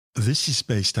This is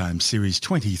SpaceTime Series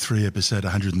 23, Episode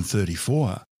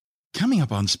 134. Coming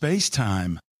up on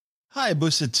SpaceTime,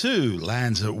 Hayabusa2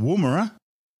 lands at Woomera,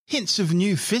 hints of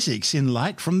new physics in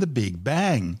light from the Big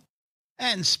Bang,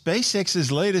 and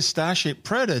SpaceX's latest Starship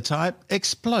prototype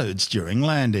explodes during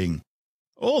landing.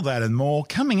 All that and more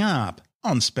coming up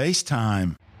on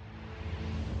SpaceTime.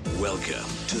 Welcome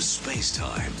to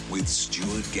SpaceTime with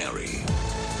Stuart Gary.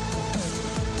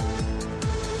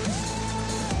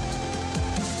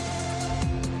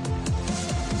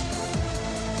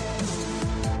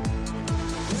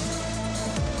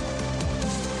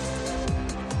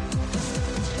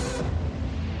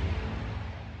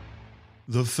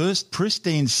 The first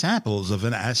pristine samples of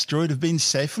an asteroid have been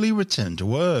safely returned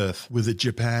to Earth, with the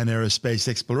Japan Aerospace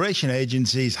Exploration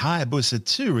Agency's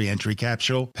Hayabusa2 re-entry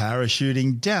capsule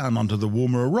parachuting down onto the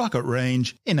Woomera Rocket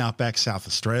range in outback South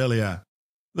Australia.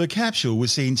 The capsule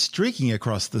was seen streaking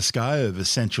across the sky over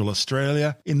central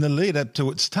Australia in the lead-up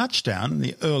to its touchdown in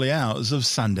the early hours of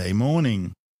Sunday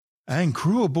morning. And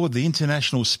crew aboard the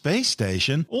International Space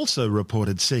Station also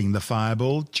reported seeing the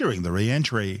fireball during the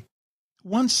re-entry.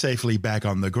 Once safely back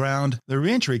on the ground, the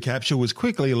re-entry capsule was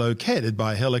quickly located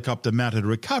by helicopter-mounted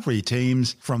recovery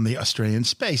teams from the Australian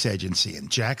Space Agency and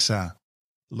JAXA.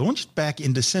 Launched back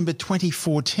in December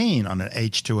 2014 on an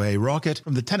H-2A rocket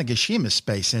from the Tanegashima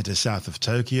Space Center south of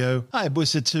Tokyo,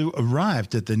 Hayabusa2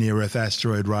 arrived at the near-Earth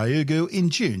asteroid Ryugu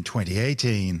in June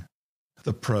 2018.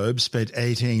 The probe spent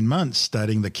 18 months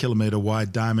studying the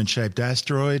kilometre-wide diamond-shaped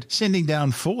asteroid, sending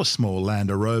down 4 small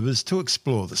lander rovers to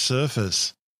explore the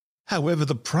surface. However,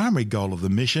 the primary goal of the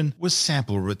mission was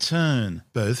sample return,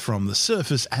 both from the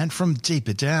surface and from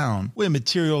deeper down, where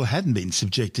material hadn't been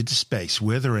subjected to space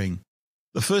weathering.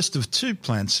 The first of 2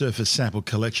 planned surface sample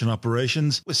collection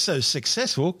operations was so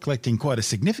successful, collecting quite a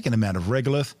significant amount of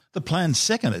regolith, the planned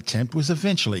second attempt was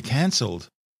eventually cancelled.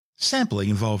 Sampling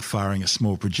involved firing a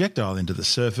small projectile into the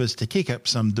surface to kick up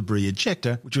some debris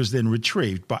ejector, which was then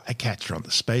retrieved by a catcher on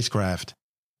the spacecraft.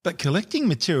 But collecting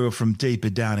material from deeper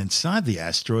down inside the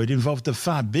asteroid involved a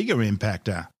far bigger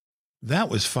impactor. That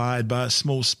was fired by a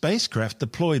small spacecraft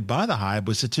deployed by the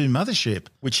Hayabusa2 mothership,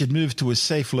 which had moved to a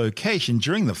safe location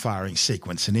during the firing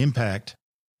sequence and impact.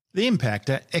 The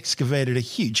impactor excavated a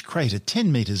huge crater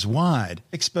 10 metres wide,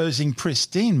 exposing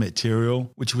pristine material,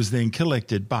 which was then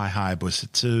collected by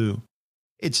Hayabusa2.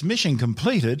 Its mission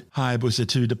completed,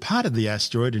 Hayabusa2 departed the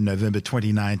asteroid in November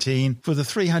 2019 for the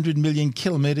 300 million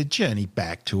kilometre journey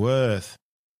back to Earth.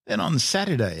 Then on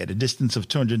Saturday, at a distance of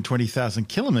 220,000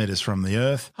 kilometres from the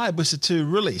Earth,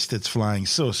 Hayabusa2 released its flying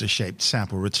saucer-shaped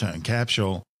sample return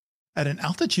capsule. At an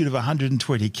altitude of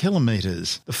 120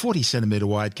 kilometres, the 40-centimetre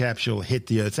wide capsule hit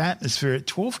the Earth's atmosphere at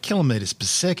 12 kilometres per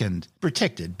second,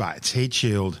 protected by its heat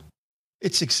shield.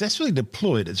 It successfully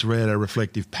deployed its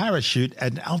radar-reflective parachute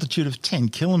at an altitude of 10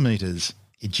 kilometres,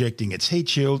 ejecting its heat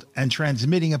shield and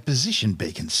transmitting a position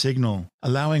beacon signal,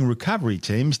 allowing recovery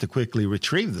teams to quickly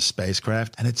retrieve the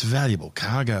spacecraft and its valuable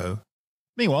cargo.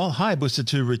 Meanwhile,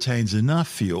 Hayabusa2 retains enough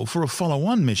fuel for a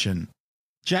follow-on mission.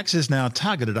 JAXA's now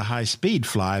targeted a high-speed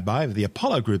flyby of the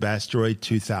Apollo Group asteroid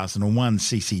 2001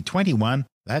 CC21,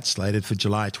 that's slated for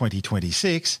July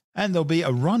 2026, and there'll be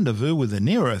a rendezvous with the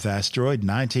near-Earth asteroid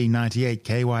 1998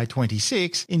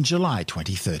 KY26 in July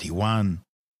 2031.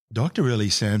 Dr.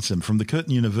 Ellie Sansom from the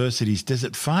Curtin University's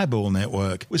Desert Fireball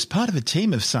Network was part of a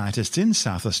team of scientists in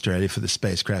South Australia for the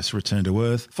spacecraft's return to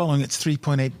Earth following its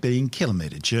 3.8 billion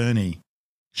kilometre journey.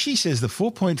 She says the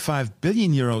 4.5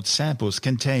 billion-year-old samples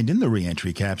contained in the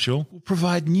re-entry capsule will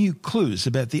provide new clues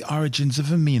about the origins of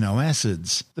amino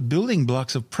acids, the building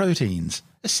blocks of proteins,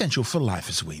 essential for life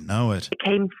as we know it. It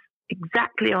came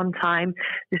exactly on time.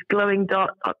 This glowing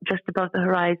dot up just above the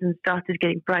horizon started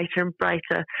getting brighter and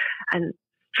brighter and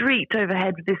streaked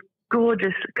overhead with this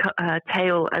gorgeous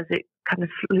tail as it kind of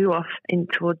flew off in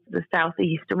towards the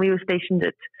southeast. And we were stationed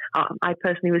at, I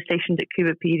personally was stationed at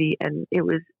Coober Pedy, and it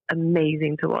was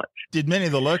amazing to watch. Did many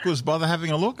of the locals bother having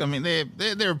a look? I mean,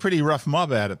 they're a pretty rough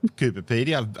mob out at Coober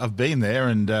Pedy. I've been there,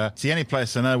 and it's the only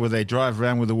place I know where they drive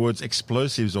around with the words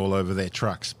explosives all over their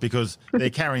trucks because they're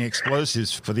carrying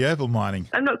explosives for the opal mining.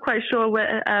 I'm not quite sure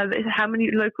how many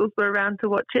locals were around to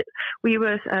watch it. We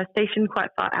were stationed quite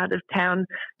far out of town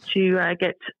to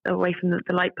get away from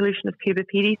the light pollution of Coober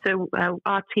Pedy. So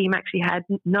our team actually had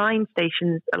 9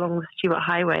 stations along the Stuart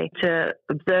Highway to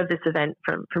observe this event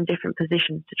from different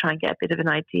positions to try and get a bit of an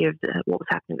idea of what was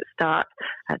happening at the start,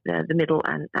 at the middle,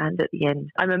 and at the end.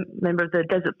 I'm a member of the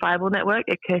Desert Fireball Network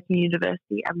at Curtin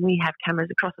University, and we have cameras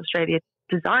across Australia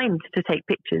designed to take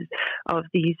pictures of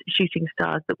these shooting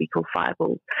stars that we call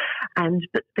fireballs.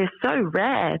 But they're so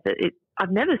rare that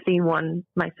I've never seen one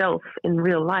myself in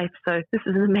real life. So this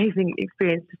is an amazing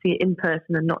experience to see it in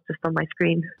person and not just on my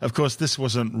screen. Of course, this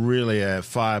wasn't really a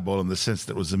fireball in the sense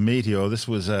that it was a meteor. This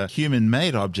was a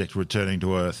human-made object returning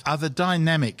to Earth. Are the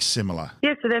dynamics similar?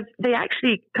 Yeah, so they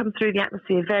actually come through the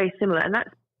atmosphere very similar. And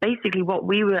that's basically what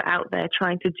we were out there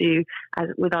trying to do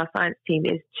with our science team,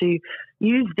 is to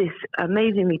use this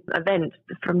amazingly event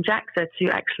from JAXA to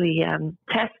actually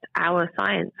test our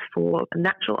science for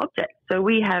natural objects. So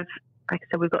we have, like I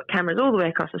said, we've got cameras all the way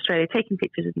across Australia taking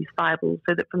pictures of these fireballs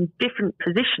so that from different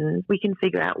positions we can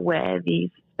figure out where these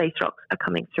space rocks are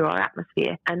coming through our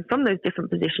atmosphere. And from those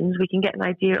different positions, we can get an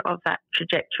idea of that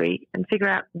trajectory and figure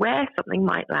out where something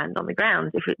might land on the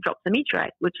ground if it drops a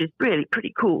meteorite, which is really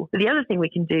pretty cool. But the other thing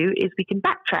we can do is we can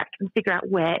backtrack and figure out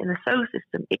where in the solar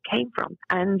system it came from.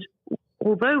 And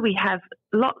although we have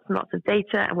lots and lots of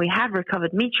data and we have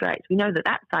recovered meteorites, we know that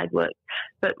that side works,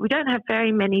 but we don't have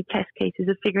very many test cases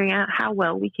of figuring out how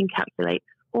well we can calculate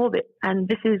orbit. And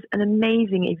this is an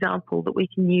amazing example that we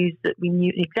can use, that we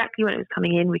knew exactly when it was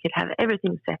coming in. We could have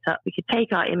everything set up. We could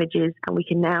take our images and we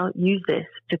can now use this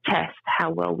to test how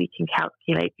well we can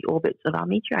calculate the orbits of our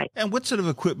meteorites. And what sort of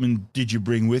equipment did you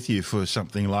bring with you for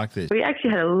something like this? We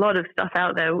actually had a lot of stuff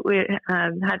out there. We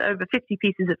had over 50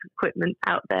 pieces of equipment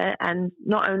out there, and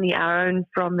not only our own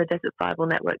from the Desert Fireball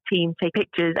Network team take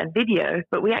pictures and video,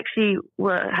 but we actually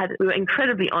were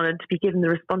incredibly honored to be given the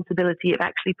responsibility of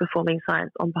actually performing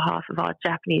science on behalf of our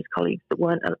Japanese colleagues that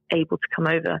weren't able to come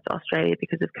over to Australia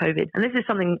because of COVID. And this is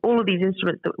something, all of these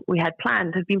instruments that we had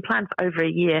planned have been planned for over a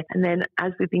year. And then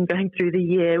as we've been going through the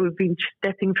year, we've been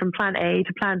stepping from plan A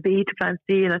to plan B to plan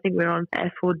C, and I think we're on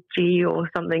F4G or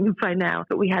something by now.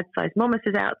 But we had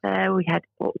seismometers out there. We had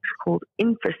what was called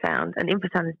infrasound, and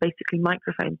infrasound is basically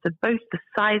microphones. So both the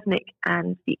seismic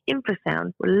and the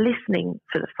infrasound were listening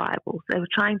for the fireballs. They were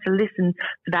trying to listen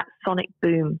for that sonic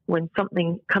boom when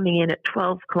something coming in at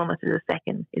 12 kilometers a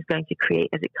second is going to create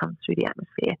as it comes through the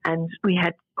atmosphere. And we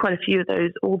had quite a few of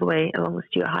those all the way along the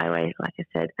Stuart Highway, like I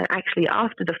said. And actually,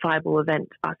 after the fireball event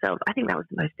ourselves, I think that was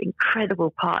the most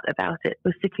incredible part about it,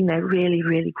 was sitting there really,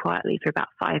 really quietly for about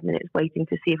 5 minutes waiting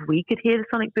to see if we could hear the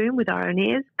sonic boom with our own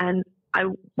ears. And I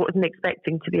wasn't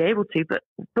expecting to be able to,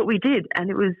 but we did. And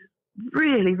it was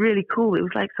really, really cool. It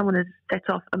was like someone had set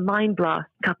off a mine blast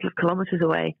a couple of kilometers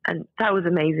away, and that was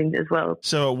amazing as well.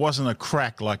 So it wasn't a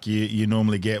crack like you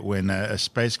normally get when a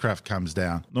spacecraft comes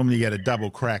down. Normally you get a double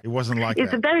crack. It wasn't like that.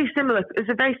 It's a very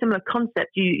similar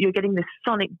concept. You're getting this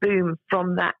sonic boom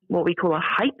from that, what we call a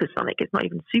hypersonic. It's not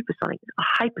even supersonic. It's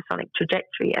a hypersonic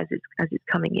trajectory as it's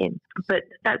coming in. But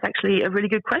that's actually a really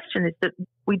good question, is that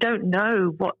we don't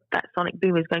know what that sonic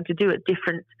boom is going to do at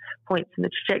different points in the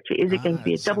trajectory. Is it going to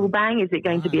be a double bang? Is it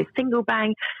going to be a single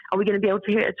bang? Are we going to be able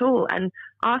to hear it at all? And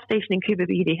our station in Coober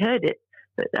Pedy heard it,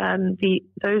 but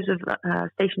those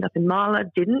stationed up in Marla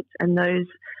didn't, and those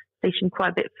stationed quite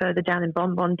a bit further down in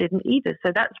Bonbon didn't either.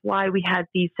 So that's why we had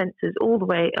these sensors all the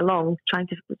way along,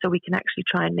 so we can actually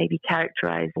try and maybe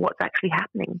characterize what's actually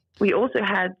happening. We also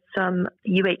had some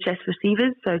UHF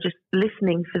receivers, so just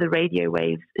listening for the radio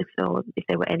waves, if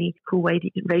there were any cool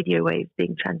radio waves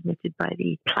being transmitted by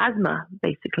the plasma,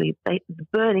 basically the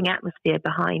burning atmosphere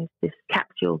behind this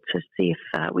capsule, to see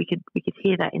if we could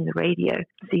hear that in the radio.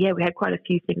 So yeah, we had quite a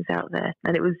few things out there,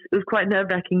 and it was quite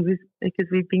nerve-wracking because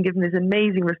we've been given this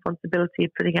amazing responsibility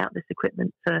of putting out this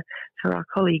equipment for our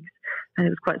colleagues. And it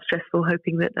was quite stressful,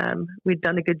 hoping that we'd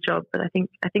done a good job. But I think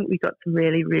we got some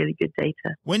really, really good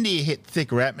data. When do you hit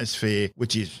thicker atmosphere,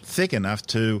 which is thick enough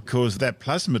to cause that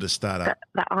plasma to start up?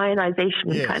 That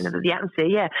ionization kind of the atmosphere,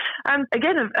 yeah.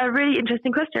 Again, a really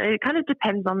interesting question. It kind of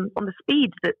depends on the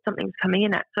speed that something's coming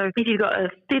in at. So if you've got a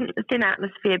thin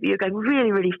atmosphere, but you're going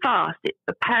really, really fast, it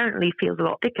apparently feels a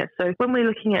lot thicker. So when we're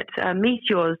looking at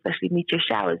meteors, especially meteor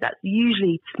showers, that's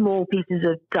usually small pieces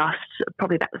of dust,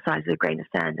 probably about the size of a grain of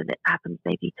sand, and it happens,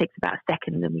 maybe takes about a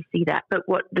second and we see that. But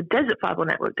what the Desert Fireball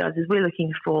Network does is we're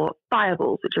looking for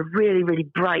fireballs, which are really, really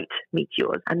bright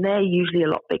meteors, and they're usually a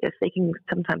lot bigger. So they can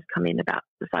sometimes come in about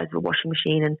the size of a washing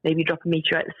machine and maybe drop a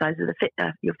meteorite the size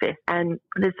of your fist. And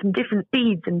there's some different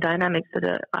speeds and dynamics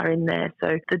that are in there.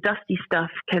 So the dusty stuff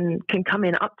can come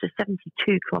in up to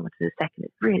 72 kilometers a second.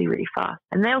 It's really, really fast.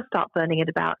 And they'll start burning at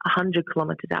about 100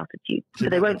 kilometers altitude. So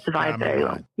they won't survive very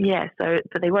long. Yeah, so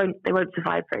they won't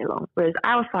survive very long. Whereas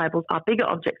our fireballs, our bigger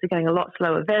objects, are going a lot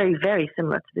slower, very, very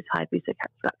similar to this Hayabusa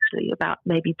capsule, actually. About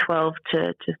maybe 12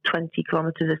 to 20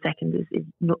 kilometers a second is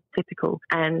not typical.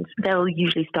 And they'll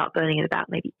usually start burning at about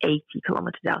maybe 80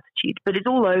 kilometers altitude. But it's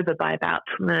all over by about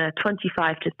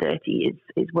 25 to 30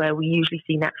 is where we usually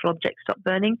see natural objects stop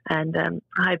burning. And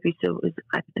Hayabusa was,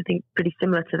 I think, pretty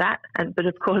similar to that. But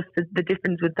of course, the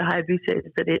difference with the Hayabusa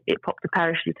is that it popped the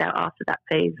parachute out after that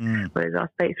phase, whereas our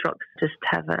space rocks just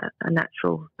have a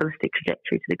natural ballistic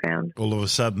trajectory to the ground. All of a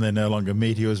sudden, they're no longer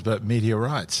meteors, but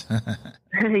meteorites.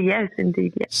 Yes,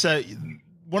 indeed. Yes. So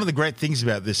one of the great things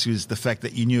about this was the fact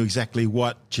that you knew exactly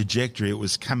what trajectory it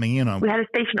was coming in on. We had a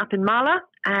station up in Mala,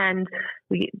 and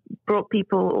we brought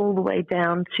people all the way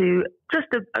down to just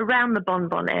around the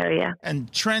Bonbon area.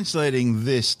 And translating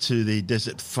this to the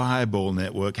Desert Fireball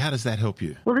network, how does that help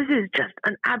you? Well, this is just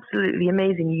an absolutely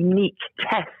amazing, unique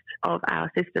test of our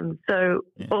system. So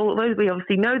although we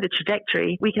obviously know the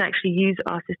trajectory, we can actually use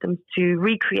our systems to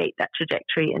recreate that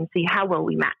trajectory and see how well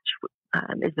we match.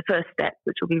 Is the first step,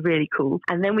 which will be really cool.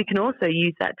 And then we can also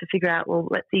use that to figure out, well,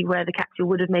 let's see where the capsule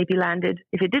would have maybe landed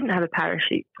if it didn't have a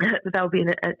parachute. That would be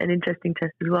an interesting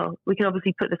test as well. We can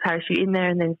obviously put the parachute in there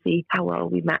and then see how well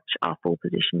we match our fall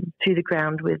position to the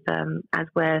ground with as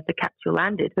where the capsule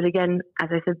landed. But again, as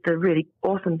I said, the really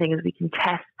awesome thing is we can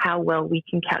test how well we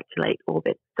can calculate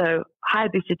orbit. So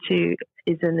Hayabusa2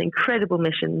 is an incredible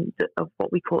mission of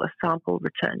what we call a sample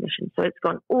return mission. So it's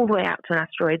gone all the way out to an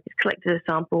asteroid, it's collected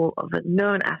a sample of a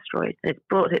known asteroid, and it's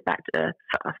brought it back to Earth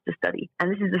for us to study.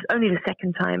 And this is only the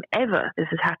second time ever this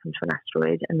has happened to an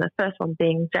asteroid, and the first one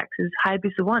being JAXA's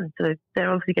Hayabusa1. So they're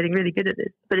obviously getting really good at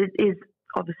this. But it is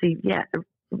obviously,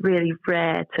 really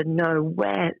rare to know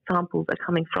where samples are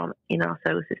coming from in our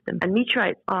solar system. And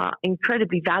meteorites are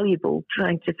incredibly valuable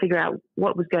trying to figure out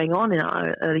what was going on in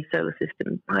our early solar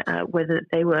system, whether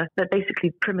they're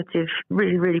basically primitive,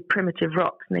 really, really primitive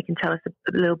rocks, and they can tell us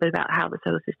a little bit about how the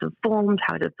solar system formed,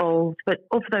 how it evolved. But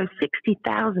of those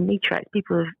 60,000 meteorites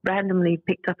people have randomly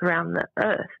picked up around the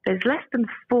Earth, there's less than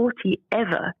 40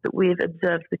 ever that we have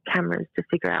observed with cameras to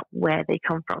figure out where they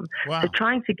come from. Wow. So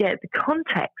trying to get the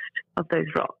context of those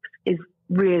rocks is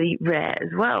really rare as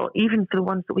well, even for the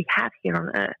ones that we have here on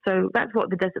Earth. So that's what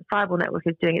the Desert Fireball Network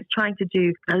is doing. It's trying to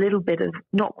do a little bit of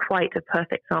not quite a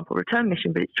perfect sample return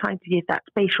mission, but it's trying to give that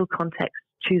spatial context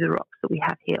to the rocks that we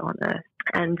have here on Earth.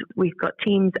 And we've got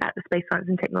teams at the Space Science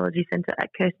and Technology Center at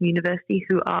Curtin University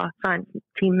who are science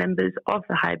team members of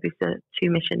the Hayabusa2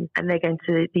 mission, and they're going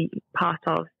to be part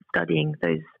of studying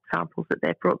those samples that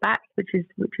they've brought back, which is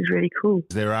really cool.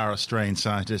 There are Australian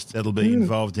scientists that'll be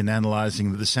involved in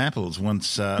analysing the samples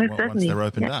once they're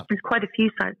opened up. There's quite a few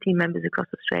science team members across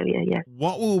Australia, yes.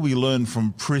 What will we learn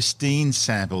from pristine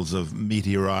samples of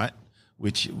meteorite,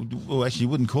 which, well, actually you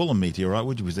wouldn't call them meteorite,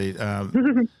 would you?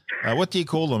 What do you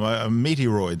call them?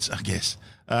 Meteoroids, I guess.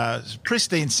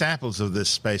 Pristine samples of this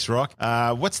space rock.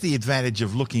 What's the advantage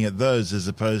of looking at those as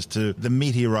opposed to the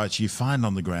meteorites you find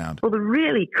on the ground? Well, the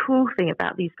really cool thing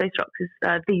about these space rocks is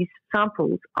these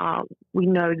samples we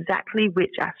know exactly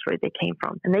which asteroid they came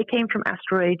from. And they came from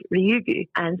asteroid Ryugu.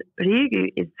 And Ryugu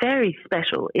is very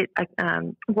special.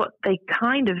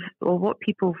 What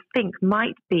people think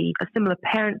might be a similar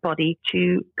parent body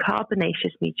to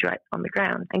carbonaceous meteorites on the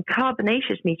ground. And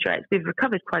carbonaceous meteorites, we've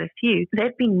recovered quite a few.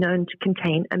 They've been known to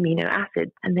contain amino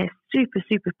acids, and they're super,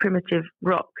 super primitive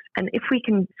rocks. And if we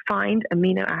can find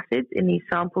amino acids in these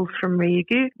samples from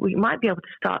Ryugu, we might be able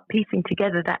to start piecing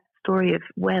together that story of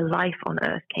where life on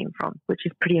Earth came from, which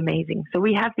is pretty amazing. So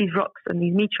we have these rocks and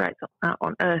these meteorites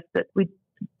on Earth, but we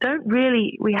haven't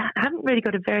really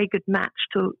got a very good match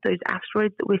to those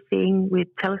asteroids that we're seeing with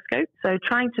telescopes. So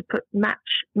trying to match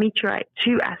meteorite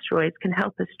to asteroids can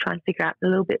help us try and figure out a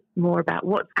little bit more about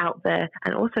what's out there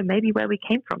and also maybe where we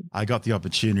came from. I got the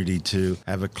opportunity to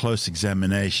have a close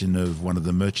examination of one of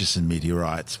the Murchison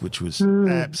meteorites, which was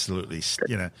absolutely,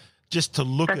 just to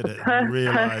look at it and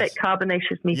realize... Perfect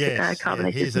carbonaceous meteorite.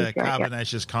 Yes, here's a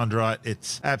carbonaceous chondrite.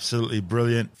 It's absolutely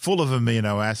brilliant, full of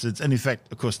amino acids. And in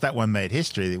fact, of course, that one made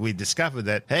history. We discovered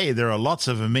that, hey, there are lots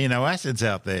of amino acids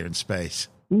out there in space.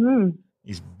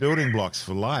 These building blocks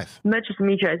for life. Murchison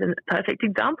meteorite is a perfect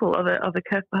example of a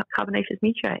carbonaceous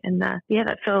meteorite. And that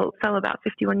fell about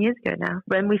 51 years ago now,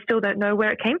 when we still don't know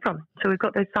where it came from. So we've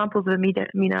got those samples of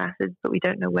amino acids, but we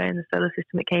don't know where in the solar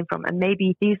system it came from. And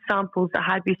maybe these samples that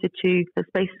Hayabusa2,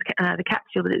 the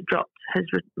capsule that it dropped, has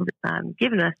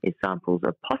given us is samples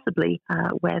of possibly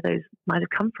where those might have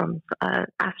come from.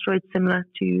 Asteroids similar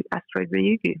to asteroid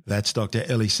Ryugu. That's Dr.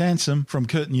 Ellie Sansom from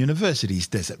Curtin University's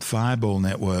Desert Fireball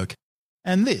Network.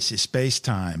 And this is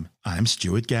SpaceTime. I'm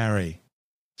Stuart Gary.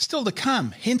 Still to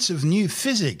come, hints of new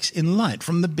physics in light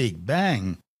from the Big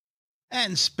Bang.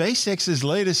 And SpaceX's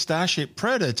latest Starship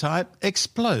prototype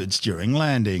explodes during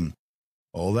landing.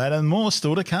 All that and more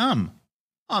still to come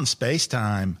on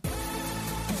SpaceTime.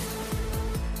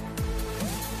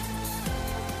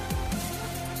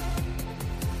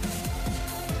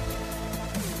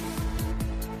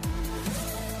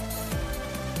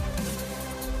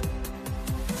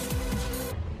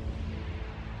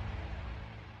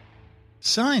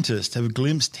 Scientists have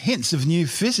glimpsed hints of new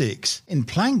physics in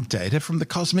Planck data from the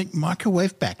cosmic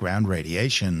microwave background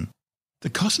radiation. The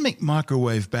cosmic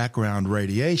microwave background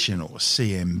radiation, or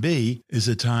CMB, is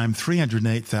a time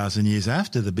 308,000 years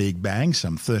after the Big Bang,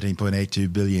 some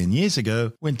 13.82 billion years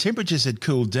ago, when temperatures had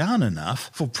cooled down enough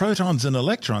for protons and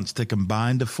electrons to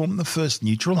combine to form the first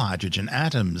neutral hydrogen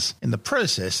atoms, in the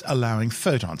process allowing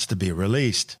photons to be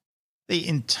released. The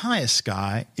entire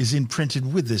sky is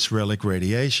imprinted with this relic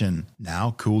radiation,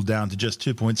 now cooled down to just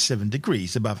 2.7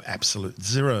 degrees above absolute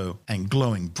zero, and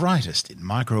glowing brightest in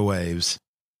microwaves.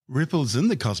 Ripples in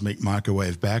the cosmic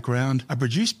microwave background are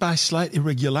produced by slight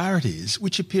irregularities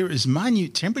which appear as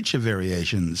minute temperature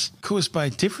variations caused by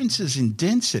differences in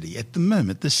density at the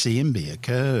moment the CMB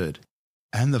occurred.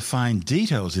 And the fine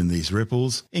details in these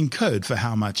ripples encode for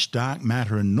how much dark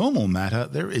matter and normal matter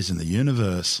there is in the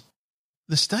universe.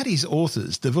 The study's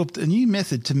authors developed a new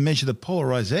method to measure the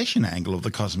polarization angle of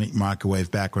the cosmic microwave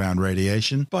background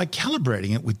radiation by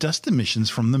calibrating it with dust emissions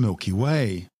from the Milky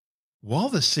Way. While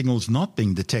the signal's not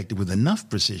being detected with enough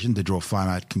precision to draw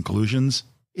finite conclusions,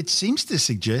 it seems to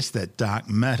suggest that dark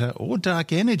matter or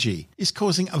dark energy is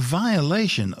causing a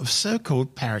violation of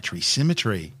so-called paritory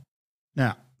symmetry.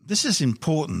 Now, this is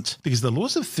important because the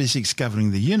laws of physics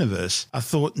governing the universe are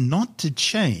thought not to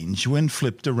change when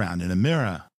flipped around in a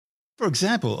mirror. For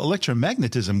example,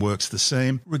 electromagnetism works the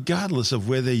same regardless of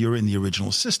whether you're in the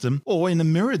original system or in a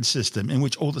mirrored system in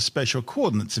which all the spatial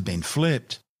coordinates have been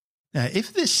flipped. Now,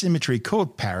 if this symmetry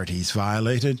called parity is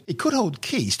violated, it could hold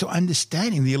keys to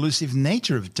understanding the elusive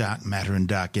nature of dark matter and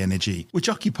dark energy, which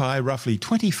occupy roughly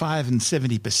 25 and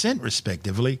 70%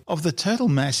 respectively of the total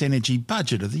mass energy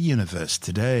budget of the universe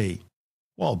today.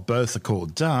 While both are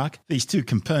called dark, these two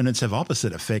components have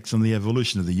opposite effects on the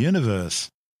evolution of the universe.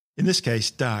 In this case,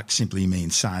 dark simply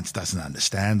means science doesn't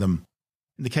understand them.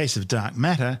 In the case of dark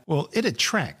matter, well, it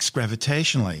attracts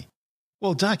gravitationally,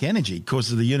 while dark energy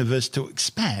causes the universe to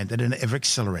expand at an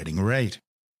ever-accelerating rate.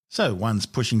 So one's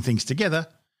pushing things together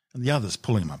and the other's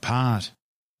pulling them apart.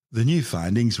 The new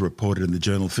findings, reported in the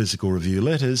journal Physical Review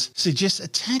Letters, suggest a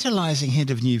tantalizing hint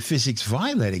of new physics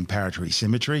violating paritory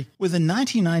symmetry with a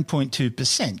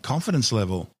 99.2% confidence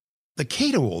level. The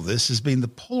key to all this has been the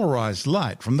polarized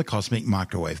light from the cosmic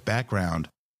microwave background.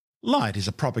 Light is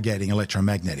a propagating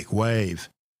electromagnetic wave.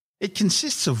 It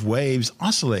consists of waves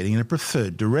oscillating in a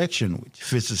preferred direction, which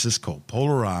physicists call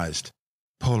polarized.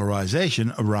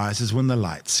 Polarization arises when the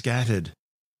light's scattered.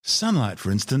 Sunlight, for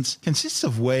instance, consists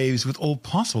of waves with all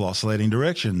possible oscillating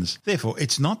directions, therefore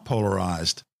it's not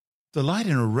polarized. The light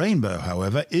in a rainbow,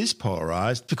 however, is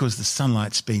polarized because the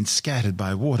sunlight's been scattered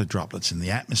by water droplets in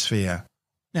the atmosphere.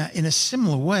 Now, in a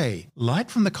similar way, light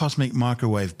from the cosmic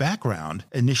microwave background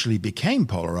initially became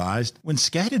polarized when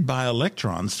scattered by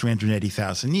electrons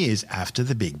 380,000 years after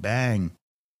the Big Bang.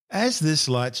 As this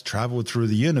light's travelled through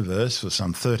the universe for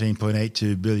some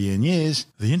 13.82 billion years,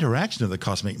 the interaction of the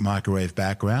cosmic microwave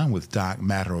background with dark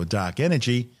matter or dark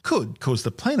energy could cause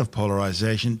the plane of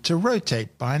polarization to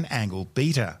rotate by an angle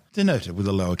beta, denoted with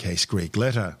a lowercase Greek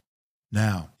letter.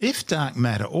 Now, if dark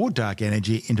matter or dark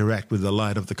energy interact with the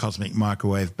light of the cosmic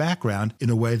microwave background in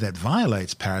a way that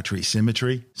violates paritory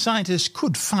symmetry, scientists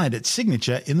could find its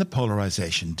signature in the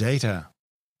polarization data.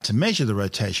 To measure the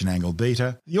rotation angle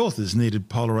beta, the authors needed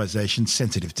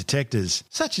polarization-sensitive detectors,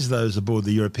 such as those aboard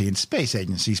the European Space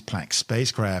Agency's Planck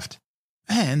spacecraft.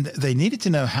 And they needed to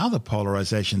know how the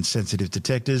polarization-sensitive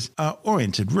detectors are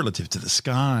oriented relative to the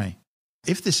sky.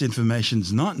 If this information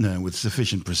is not known with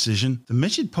sufficient precision, the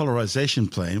measured polarization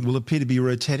plane will appear to be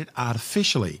rotated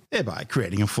artificially, thereby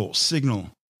creating a false signal.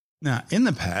 Now, in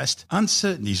the past,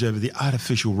 uncertainties over the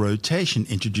artificial rotation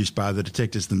introduced by the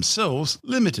detectors themselves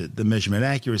limited the measurement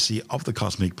accuracy of the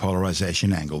cosmic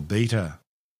polarization angle beta.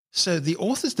 So the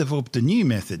authors developed a new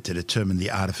method to determine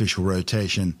the artificial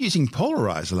rotation using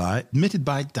polarized light emitted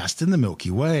by dust in the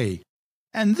Milky Way.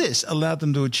 And this allowed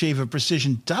them to achieve a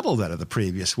precision double that of the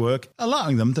previous work,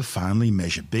 allowing them to finally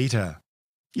measure beta.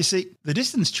 You see, the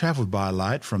distance travelled by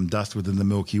light from dust within the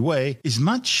Milky Way is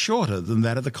much shorter than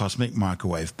that of the cosmic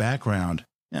microwave background.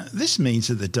 Now, this means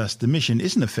that the dust emission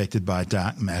isn't affected by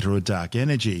dark matter or dark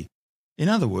energy. In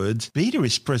other words, beta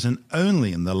is present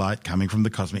only in the light coming from the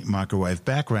cosmic microwave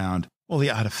background, while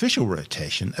the artificial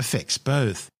rotation affects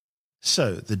both.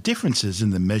 So, the differences in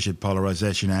the measured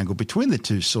polarization angle between the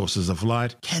two sources of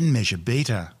light can measure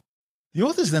beta. The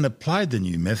authors then applied the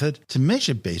new method to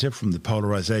measure beta from the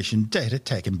polarization data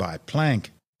taken by Planck.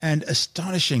 And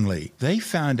astonishingly, they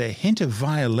found a hint of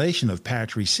violation of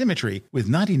paritory symmetry with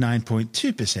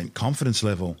 99.2% confidence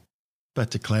level. But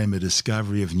to claim a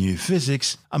discovery of new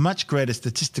physics, a much greater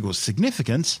statistical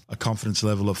significance, a confidence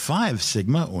level of 5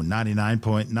 sigma or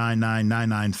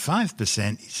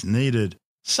 99.99995% is needed.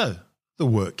 So, the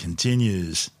work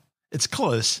continues. It's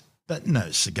close, but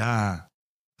no cigar.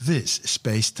 This is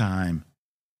SpaceTime.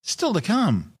 Still to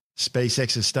come,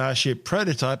 SpaceX's Starship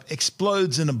prototype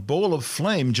explodes in a ball of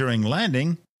flame during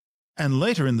landing. And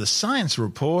later in the science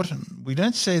report, we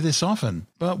don't say this often,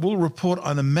 but we'll report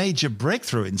on a major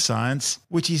breakthrough in science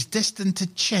which is destined to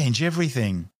change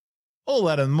everything. All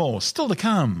that and more still to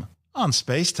come on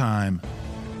SpaceTime.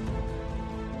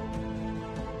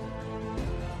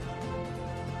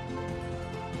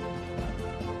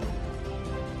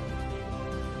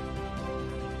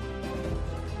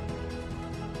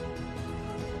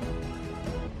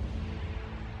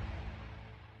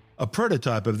 A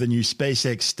prototype of the new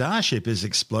SpaceX Starship has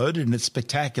exploded in its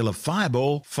spectacular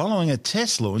fireball following a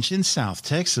test launch in South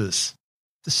Texas.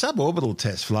 The suborbital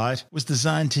test flight was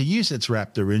designed to use its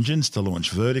Raptor engines to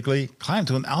launch vertically, climb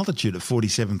to an altitude of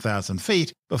 47,000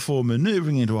 feet, before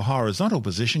maneuvering into a horizontal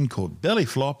position called belly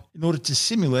flop in order to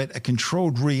simulate a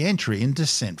controlled re-entry and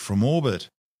descent from orbit.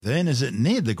 Then, as it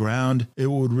neared the ground,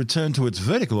 it would return to its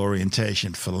vertical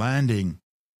orientation for landing.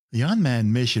 The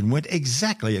unmanned mission went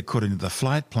exactly according to the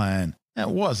flight plan. It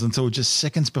was until just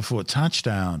seconds before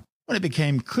touchdown, when it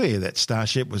became clear that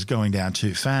Starship was going down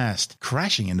too fast,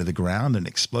 crashing into the ground and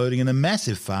exploding in a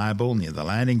massive fireball near the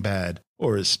landing pad,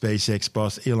 or as SpaceX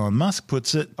boss Elon Musk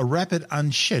puts it, a rapid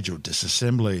unscheduled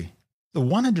disassembly. The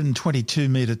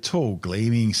 122-metre tall,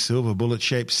 gleaming, silver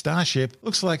bullet-shaped Starship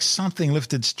looks like something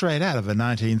lifted straight out of a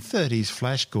 1930s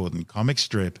Flash Gordon comic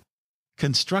strip.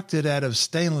 Constructed out of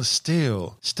stainless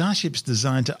steel, Starship's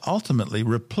designed to ultimately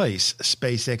replace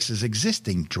SpaceX's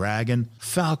existing Dragon,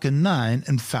 Falcon 9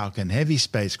 and Falcon Heavy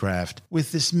spacecraft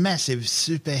with this massive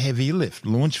super heavy lift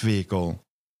launch vehicle.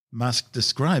 Musk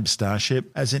describes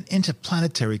Starship as an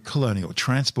interplanetary colonial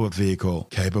transport vehicle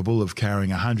capable of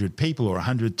carrying 100 people or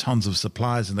 100 tons of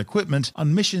supplies and equipment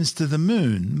on missions to the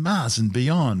Moon, Mars and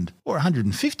beyond, or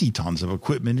 150 tons of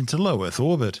equipment into low Earth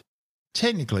orbit.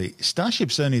 Technically,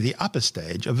 Starship's only the upper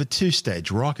stage of a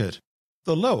 2-stage rocket.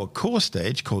 The lower core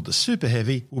stage, called the Super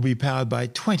Heavy, will be powered by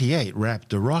 28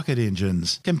 Raptor rocket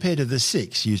engines, compared to the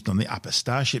 6 used on the upper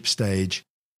Starship stage.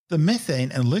 The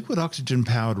methane and liquid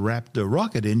oxygen-powered Raptor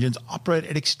rocket engines operate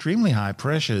at extremely high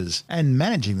pressures, and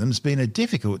managing them has been a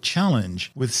difficult challenge,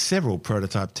 with several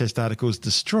prototype test articles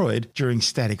destroyed during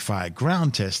static fire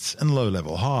ground tests and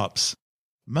low-level hops.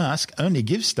 Musk only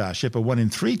gives Starship a 1 in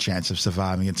 3 chance of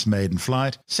surviving its maiden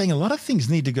flight, saying a lot of things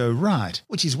need to go right,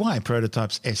 which is why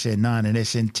prototypes SN9 and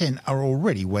SN10 are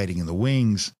already waiting in the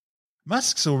wings.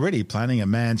 Musk's already planning a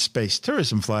manned space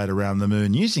tourism flight around the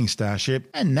Moon using Starship,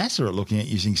 and NASA are looking at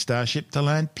using Starship to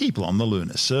land people on the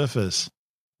lunar surface.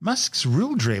 Musk's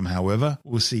real dream, however,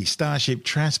 will see Starship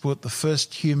transport the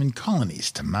first human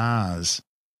colonies to Mars.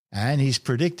 And he's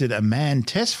predicted a manned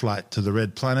test flight to the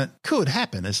Red Planet could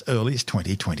happen as early as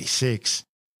 2026.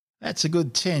 That's a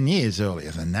good 10 years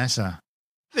earlier than NASA.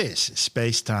 This is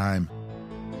SpaceTime.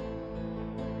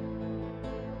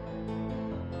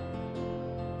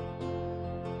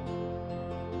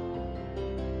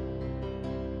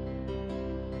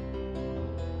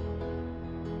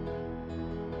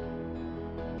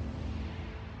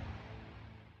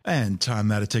 And time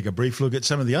now to take a brief look at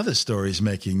some of the other stories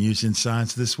making news in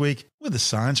science this week with a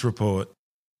science report.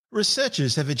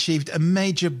 Researchers have achieved a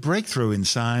major breakthrough in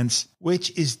science,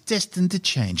 which is destined to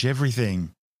change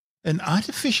everything. An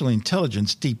artificial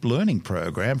intelligence deep learning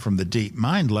program from the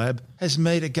DeepMind lab has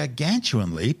made a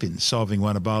gargantuan leap in solving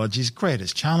one of biology's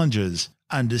greatest challenges,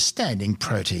 understanding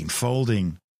protein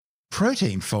folding.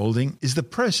 Protein folding is the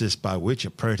process by which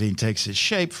a protein takes its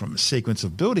shape from a sequence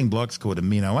of building blocks called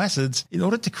amino acids in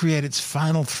order to create its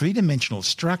final three-dimensional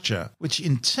structure, which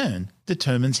in turn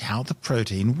determines how the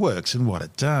protein works and what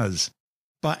it does.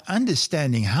 By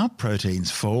understanding how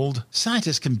proteins fold,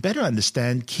 scientists can better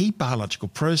understand key biological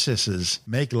processes,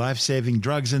 make life-saving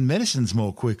drugs and medicines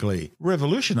more quickly,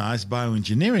 revolutionize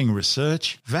bioengineering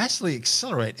research, vastly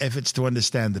accelerate efforts to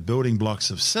understand the building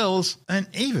blocks of cells, and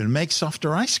even make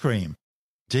softer ice cream.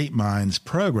 DeepMind's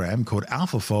program, called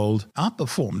AlphaFold,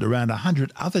 outperformed around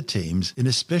 100 other teams in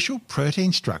a special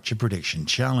protein structure prediction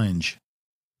challenge.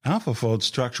 AlphaFold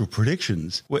structural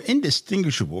predictions were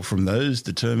indistinguishable from those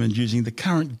determined using the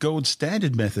current gold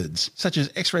standard methods, such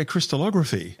as X-ray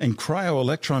crystallography and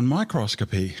cryo-electron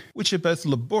microscopy, which are both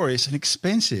laborious and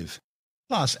expensive.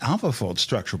 Plus, AlphaFold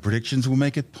structural predictions will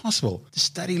make it possible to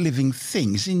study living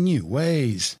things in new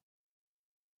ways.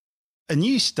 A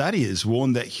new study has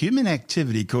warned that human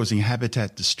activity causing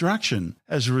habitat destruction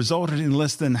has resulted in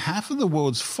less than half of the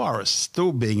world's forests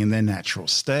still being in their natural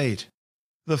state.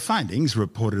 The findings,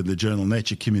 reported in the journal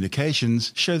Nature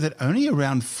Communications, show that only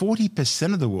around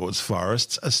 40% of the world's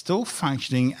forests are still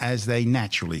functioning as they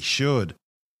naturally should,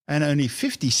 and only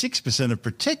 56% of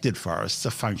protected forests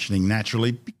are functioning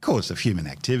naturally because of human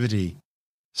activity.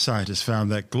 Scientists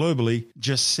found that globally,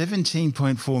 just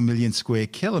 17.4 million square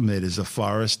kilometres of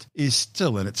forest is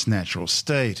still in its natural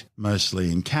state, mostly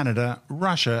in Canada,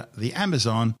 Russia, the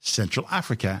Amazon, Central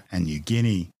Africa and New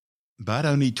Guinea. But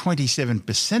only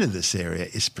 27% of this area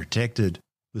is protected.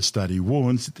 The study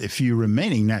warns that the few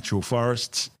remaining natural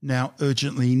forests now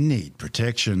urgently need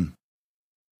protection.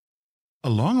 A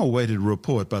long-awaited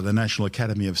report by the National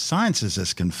Academy of Sciences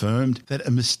has confirmed that a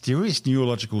mysterious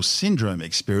neurological syndrome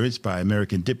experienced by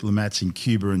American diplomats in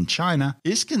Cuba and China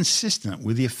is consistent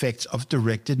with the effects of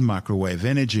directed microwave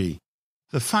energy.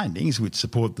 The findings, which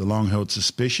support the long-held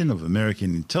suspicion of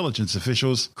American intelligence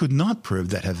officials, could not prove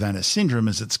that Havana syndrome,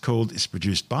 as it's called, is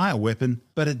produced by a weapon,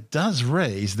 but it does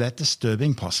raise that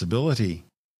disturbing possibility.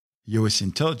 US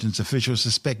intelligence officials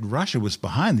suspect Russia was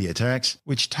behind the attacks,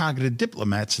 which targeted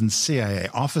diplomats and CIA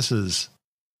officers.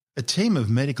 A team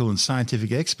of medical and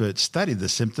scientific experts studied the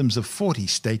symptoms of 40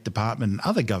 State Department and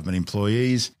other government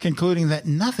employees, concluding that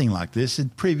nothing like this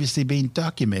had previously been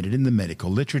documented in the medical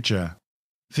literature.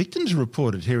 Victims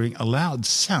reported hearing a loud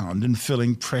sound and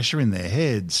feeling pressure in their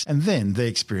heads, and then they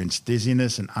experienced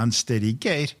dizziness and unsteady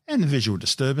gait and visual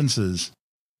disturbances.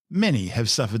 Many have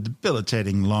suffered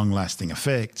debilitating, long-lasting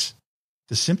effects.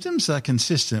 The symptoms are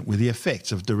consistent with the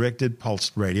effects of directed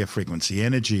pulsed radio frequency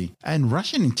energy, and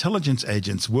Russian intelligence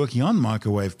agents working on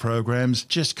microwave programs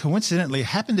just coincidentally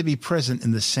happened to be present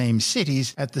in the same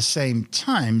cities at the same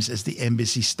times as the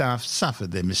embassy staff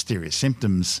suffered their mysterious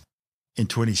symptoms. In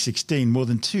 2016, more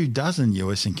than 24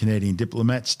 US and Canadian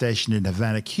diplomats stationed in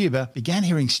Havana, Cuba, began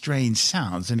hearing strange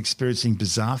sounds and experiencing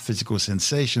bizarre physical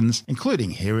sensations,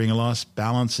 including hearing loss,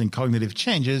 balance and cognitive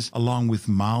changes, along with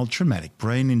mild traumatic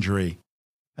brain injury.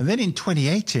 And then in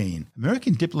 2018,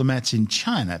 American diplomats in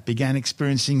China began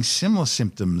experiencing similar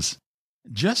symptoms.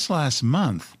 Just last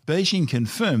month, Beijing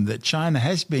confirmed that China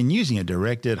has been using a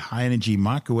directed high-energy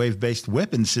microwave-based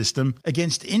weapon system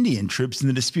against Indian troops in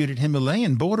the disputed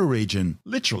Himalayan border region,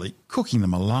 literally cooking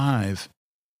them alive.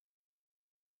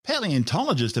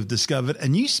 Paleontologists have discovered a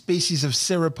new species of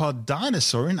sauropod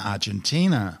dinosaur in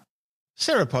Argentina.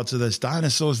 Sauropods are those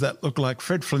dinosaurs that look like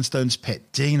Fred Flintstone's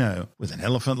pet Dino, with an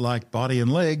elephant-like body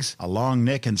and legs, a long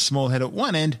neck and small head at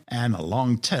one end, and a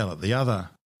long tail at the other.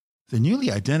 The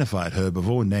newly identified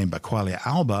herbivore, named Baqualia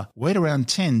alba, weighed around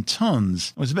 10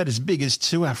 tons and was about as big as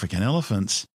 2 African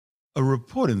elephants. A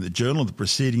report in the Journal of the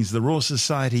Proceedings of the Royal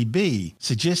Society B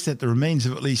suggests that the remains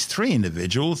of at least 3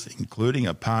 individuals, including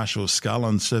a partial skull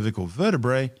and cervical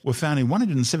vertebrae, were found in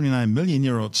 179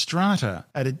 million-year-old strata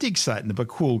at a dig site in the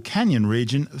Bacul Canyon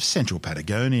region of central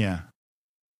Patagonia.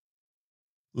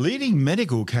 Leading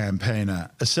medical campaigner,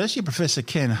 Associate Professor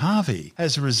Ken Harvey,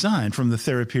 has resigned from the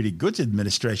Therapeutic Goods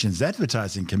Administration's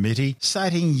advertising committee,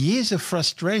 citing years of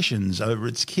frustrations over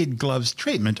its kid gloves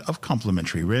treatment of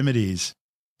complementary remedies.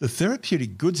 The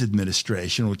Therapeutic Goods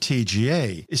Administration, or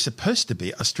TGA, is supposed to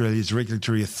be Australia's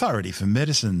regulatory authority for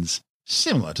medicines,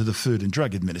 similar to the Food and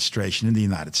Drug Administration in the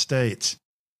United States.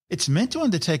 It's meant to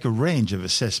undertake a range of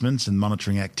assessments and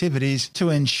monitoring activities to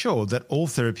ensure that all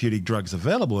therapeutic drugs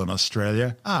available in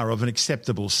Australia are of an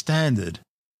acceptable standard.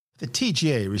 The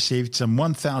TGA received some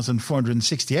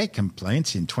 1,468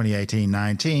 complaints in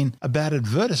 2018-19 about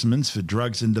advertisements for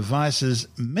drugs and devices,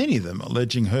 many of them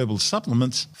alleging herbal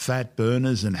supplements, fat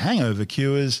burners and hangover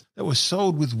cures that were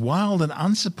sold with wild and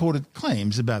unsupported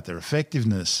claims about their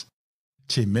effectiveness.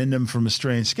 Tim Mendham from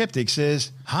Australian Skeptics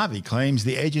says Harvey claims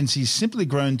the agency's simply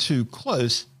grown too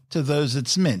close to those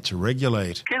it's meant to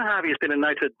regulate. Ken Harvey has been a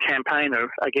noted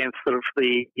campaigner against sort of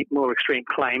the more extreme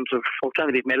claims of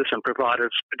alternative medicine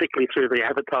providers, particularly through the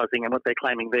advertising and what they're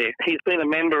claiming there. He's been a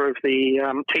member of the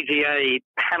TGA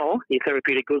panel, the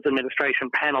Therapeutic Goods Administration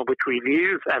panel, which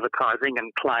reviews advertising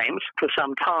and claims for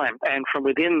some time. And from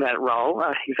within that role,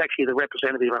 he's actually the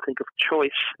representative, I think, of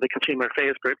Choice, the Consumer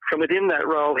Affairs Group. From within that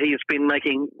role, he's been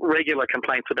making regular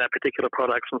complaints about particular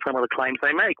products and some of the claims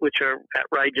they make, which are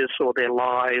outrageous or they're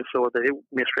lies or the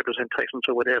misrepresentations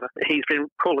or whatever. He's been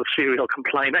called a serial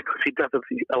complainer because he does it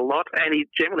a lot, and he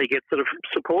generally gets sort of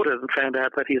supported and found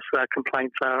out that his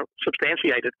complaints are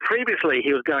substantiated. Previously,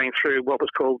 he was going through what was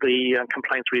called the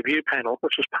Complaints Review Panel,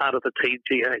 which was part of the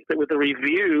TGA. But with the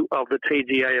review of the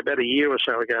TGA about a year or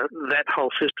so ago, that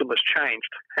whole system was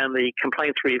changed, and the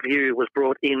Complaints Review was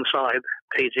brought inside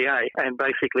TGA. And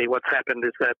basically what's happened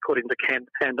is that, according to Ken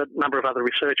and a number of other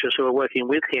researchers who are working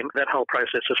with him, that whole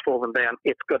process has fallen down.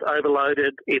 It's got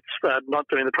overloaded. It's not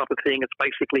doing the proper thing. It's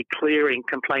basically clearing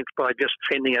complaints by just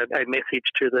sending a message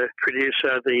to the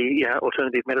producer, the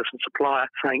alternative medicine supplier,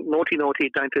 saying, naughty, naughty,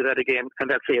 don't do that again, and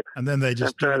that's it. And then they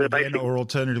just do it again, or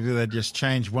alternatively they just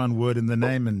change one word in the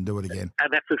name and do it again.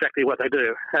 And that's exactly what they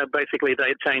do. Basically,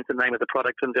 they change the name of the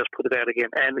product and just put it out again.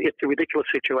 And it's a ridiculous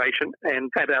situation. And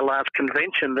at our last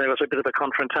convention, there was a bit of a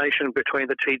confrontation between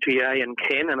the TGA and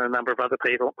Ken and a number of other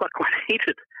people. Got quite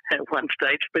heated at one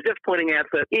stage. But just pointing out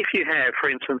that if you have, for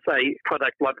instance, a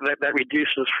product like that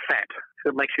reduces fat, so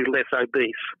it makes you less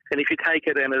obese. And if you take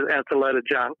it and it's a load of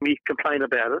junk, you complain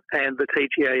about it, and the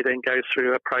TGA then goes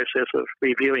through a process of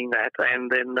reviewing that and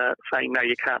then saying, no,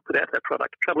 you can't put out that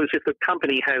product. The trouble is, if the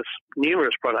company has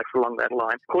numerous products along that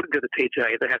line, according to the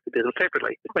TGA, they have to do them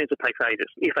separately. It means it takes ages,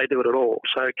 if they do it at all.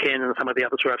 So Ken and some of the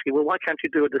others are asking, well, why can't you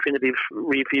do a definitive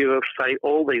review of, say,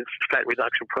 all these fat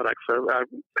reduction products are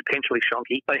potentially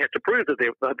shonky? They have to prove that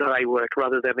they work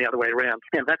rather than the other way around.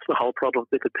 And that's the whole problem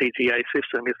with the TGA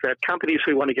system, is that companies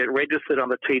who want to get registered on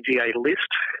the TGA list,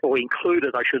 or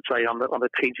included, I should say, on the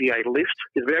TGA list,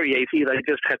 is very easy. They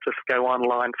just have to go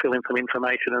online, fill in some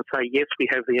information and say, yes, we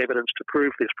have the evidence to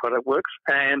prove this product works,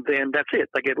 and then that's it.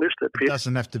 They get listed. It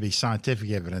doesn't have to be scientific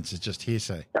evidence, it's just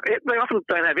hearsay. They often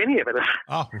don't have any evidence.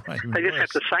 Oh, right. They just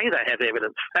have to say they have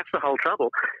evidence. That's the whole trouble.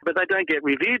 But they don't get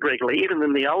reviewed regularly. Even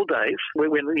in the old days,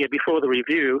 before the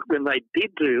review, when they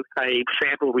did do a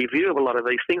sample review of a lot of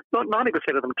these things, 90%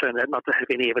 of them turned out not to have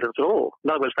any evidence at all.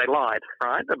 In other words, they lied,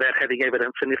 right, about having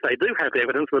evidence. And if they do have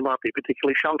evidence, it might be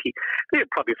particularly shonky. There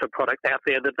are probably some products out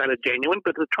there that are genuine,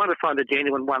 but trying to find the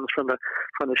genuine ones from the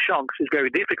shonks is very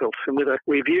difficult. And with a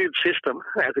reviewed system,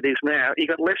 as it is now, you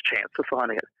got less chance of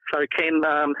finding it. So Ken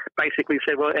basically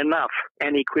said, well, enough.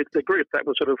 And he quit the group that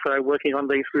was sort of working on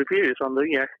these reviews, on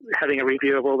the having a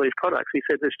review of all these products. He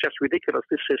said, it's just ridiculous.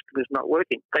 This system is not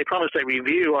working. They promised a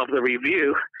review of the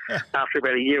review after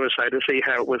about a year or so to see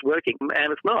how it was working,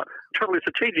 and it's not. The trouble is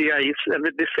the TGA is, and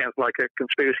this sounds like a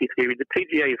conspiracy theory, the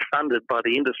TGA is funded by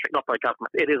the industry, not by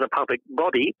government. It is a public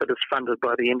body, but it's funded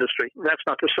by the industry. That's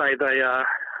not to say they are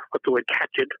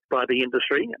captured by the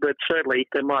industry, but certainly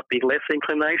there might be less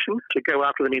inclination to go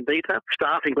after them in detail.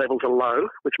 Staffing levels are low,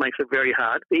 which makes it very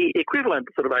hard. The equivalent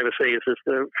sort of overseas is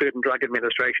the Food and Drug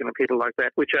Administration and people like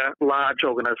that, which are large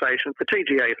organisations. The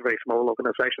TGA is a very small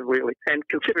organisation, really. And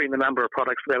considering the number of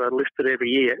products that are listed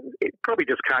every year, it probably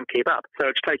just can't keep up.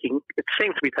 So it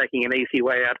seems to be taking an easy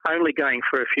way out, only going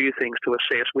for a few things to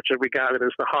assess, which are regarded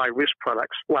as the high-risk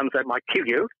products, ones that might kill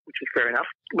you, which is fair enough.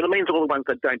 But it means all the ones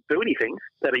that don't do anything,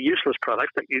 that are useless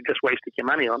products that you just wasted your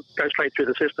money on, go straight through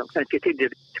the system and continue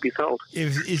to be sold.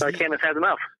 So Ken has had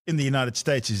enough. In the United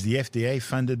States, is the FDA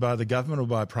funded by the government or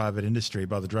by private industry,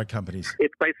 by the drug companies?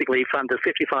 It's basically funded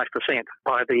 55%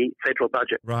 by the federal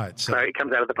budget. Right. So it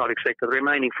comes out of the public sector. The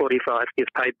remaining 45% is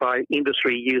paid by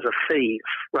industry user fees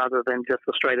rather than just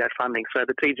the straight-out funding. So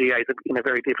the TGA is in a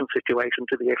very different situation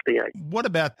to the FDA. What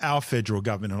about our federal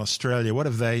government in Australia? What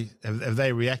have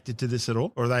they reacted to this at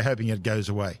all, or are they hoping it goes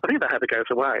away? I think they hope it goes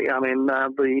away. I mean,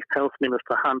 the Health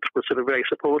Minister Hunt was sort of very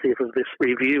supportive of this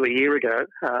review a year ago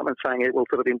and saying it will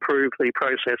sort of improve the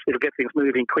process. It'll get things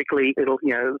moving quickly. It'll,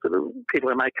 people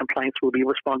who make complaints will be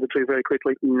responded to very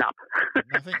quickly. No.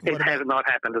 It has not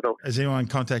happened at all. Has anyone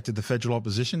contacted the federal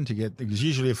opposition to get, because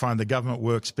usually I find the government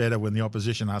works better when the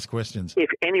opposition asks questions. If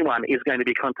anyone is going to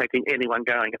be contacting anyone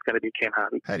going, it's going to be Ken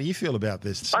Harvey. How do you feel about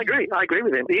this? I agree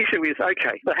with him. The issue is,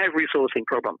 okay, they have resourcing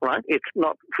problem, right? It's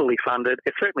not fully funded.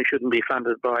 It certainly shouldn't be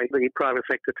funded by the private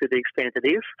sector to the extent it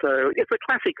is. So it's a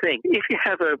classic thing. If you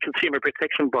have a consumer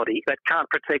protection body that can't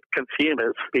protect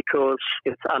consumers because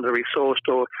it's under-resourced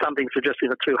or something's just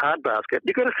in a too hard basket,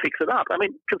 you've got to fix it up. I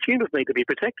mean, consumers need to be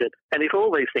protected. And if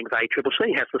all these things,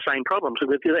 ACCC has the same problems, do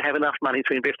they have enough money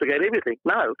to investigate everything?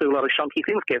 No. Do a lot of shonky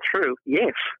things get through?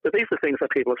 Yes. But these are things that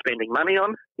people are spending money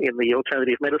on in the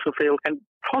alternative medicine field, and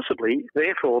possibly,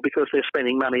 therefore, because they're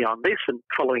spending money on this and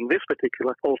following this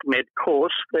particular alt-med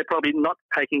course, they're probably not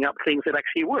taking up things that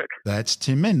actually work. That's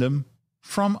Tim Mendham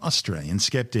from Australian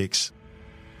Skeptics.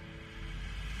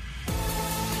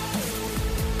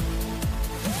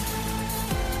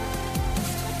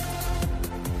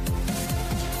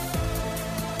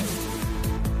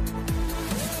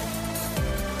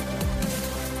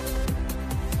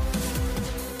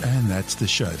 that's the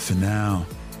show for now.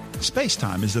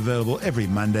 SpaceTime is available every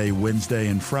Monday, Wednesday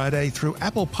and Friday through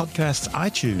Apple Podcasts,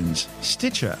 iTunes,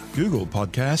 Stitcher, Google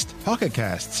Podcast, Pocket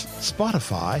Casts,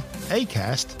 Spotify,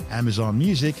 Acast, Amazon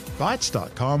Music,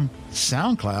 Bytes.com,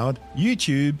 SoundCloud,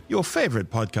 YouTube, your favourite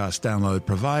podcast download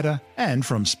provider, and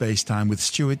from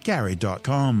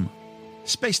spacetimewithstuartgary.com.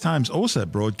 SpaceTime's also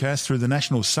broadcast through the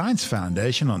National Science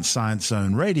Foundation on Science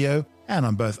Zone Radio and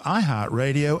on both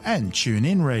iHeartRadio and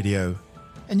TuneIn Radio.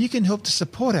 And you can help to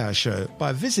support our show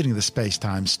by visiting the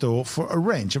SpaceTime store for a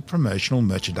range of promotional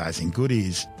merchandising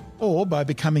goodies, or by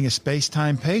becoming a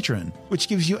SpaceTime patron, which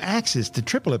gives you access to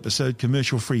triple-episode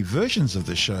commercial-free versions of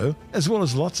the show, as well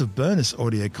as lots of bonus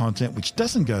audio content which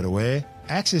doesn't go to air,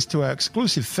 access to our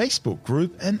exclusive Facebook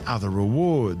group, and other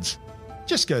rewards.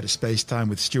 Just go to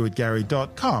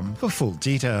spacetimewithstuartgary.com for full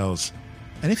details.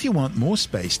 And if you want more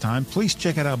SpaceTime, please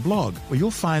check out our blog, where you'll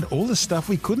find all the stuff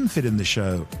we couldn't fit in the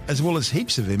show, as well as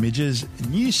heaps of images,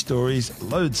 news stories,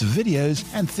 loads of videos,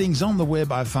 and things on the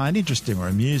web I find interesting or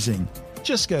amusing.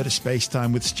 Just go to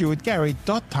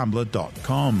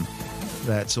spacetimewithstuartgary.tumblr.com.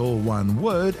 That's all one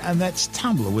word, and that's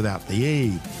Tumblr without the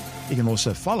E. You can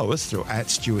also follow us through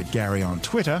 @StuartGary on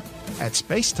Twitter,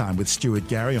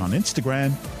 @SpaceTimeWithStuartGary on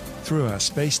Instagram, through our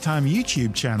SpaceTime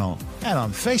YouTube channel, and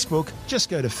on Facebook, just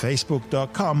go to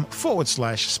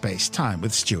facebook.com/SpaceTime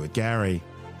with Stuart Gary.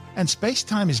 And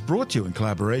SpaceTime is brought to you in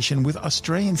collaboration with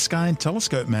Australian Sky and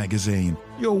Telescope magazine,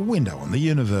 your window on the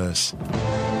universe.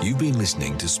 You've been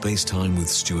listening to SpaceTime with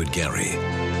Stuart Gary.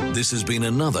 This has been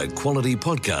another quality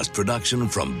podcast production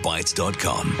from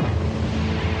Bytes.com.